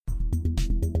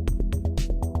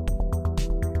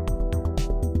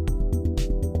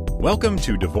Welcome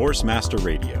to Divorce Master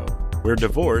Radio, where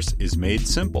divorce is made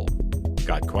simple.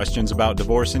 Got questions about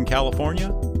divorce in California?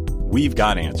 We've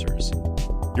got answers.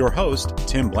 Your host,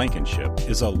 Tim Blankenship,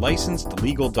 is a licensed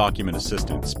legal document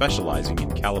assistant specializing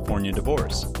in California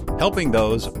divorce, helping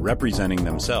those representing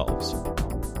themselves.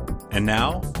 And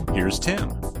now, here's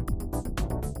Tim.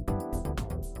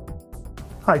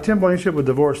 Hi, Tim Blankenship with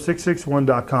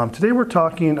Divorce661.com. Today we're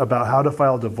talking about how to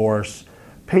file divorce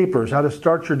papers, how to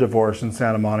start your divorce in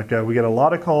Santa Monica. We get a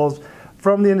lot of calls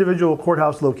from the individual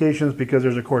courthouse locations because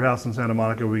there's a courthouse in Santa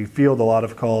Monica. We field a lot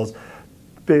of calls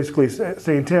basically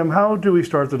saying, Tim, how do we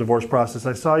start the divorce process?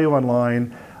 I saw you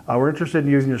online. We're interested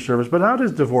in using your service, but how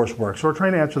does divorce work? So we're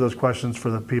trying to answer those questions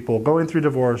for the people going through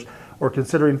divorce or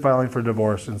considering filing for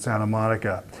divorce in Santa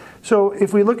Monica. So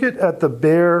if we look at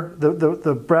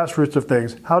the brass roots of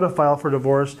things, how to file for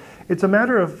divorce, it's a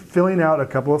matter of filling out a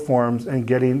couple of forms and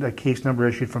getting a case number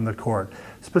issued from the court.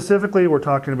 Specifically, we're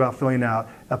talking about filling out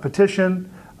a petition,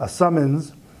 a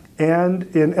summons, and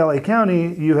in LA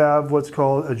County, you have what's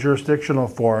called a jurisdictional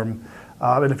form.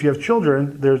 And if you have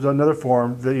children, there's another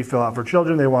form that you fill out for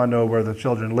children. They want to know where the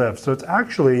children live. So it's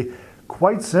actually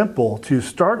quite simple to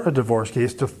start a divorce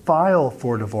case, to file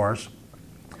for divorce.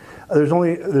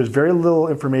 There's very little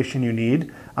information you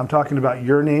need. I'm talking about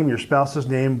your name, your spouse's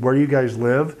name, where you guys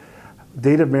live,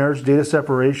 date of marriage, date of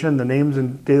separation, the names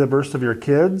and date of birth of your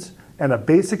kids, and a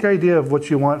basic idea of what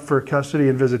you want for custody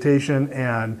and visitation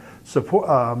and support,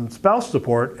 spouse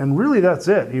support. And really that's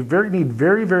it. You need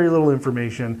very, very little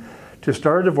information to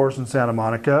start a divorce in Santa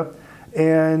Monica.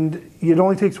 And it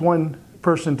only takes one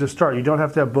person to start. You don't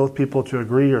have to have both people to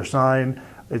agree or sign.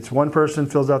 It's one person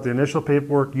fills out the initial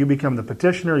paperwork. You become the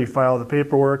petitioner. You file the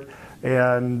paperwork,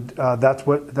 and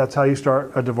that's how you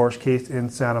start a divorce case in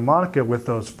Santa Monica with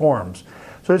those forms.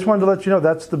 So I just wanted to let you know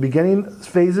that's the beginning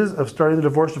phases of starting the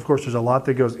divorce. Of course, there's a lot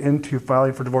that goes into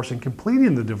filing for divorce and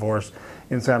completing the divorce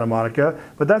in Santa Monica,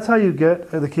 but that's how you get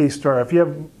the case started. If you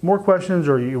have more questions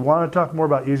or you want to talk more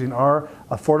about using our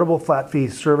affordable flat fee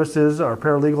services, our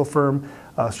paralegal firm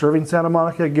serving Santa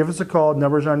Monica, give us a call.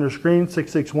 Numbers on your screen,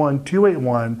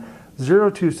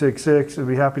 661-281-0266. We'd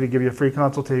be happy to give you a free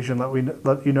consultation,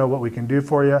 let you know what we can do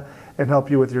for you, and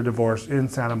help you with your divorce in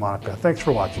Santa Monica. Thanks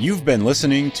for watching. You've been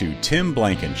listening to Tim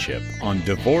Blankenship on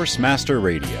Divorce Master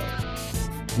Radio.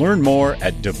 Learn more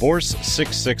at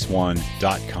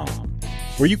Divorce661.com,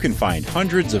 where you can find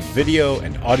hundreds of video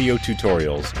and audio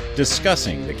tutorials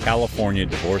discussing the California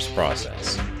divorce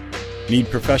process.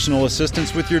 Need professional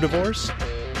assistance with your divorce?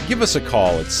 Give us a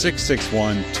call at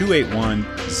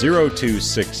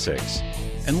 661-281-0266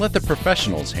 and let the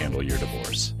professionals handle your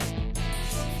divorce.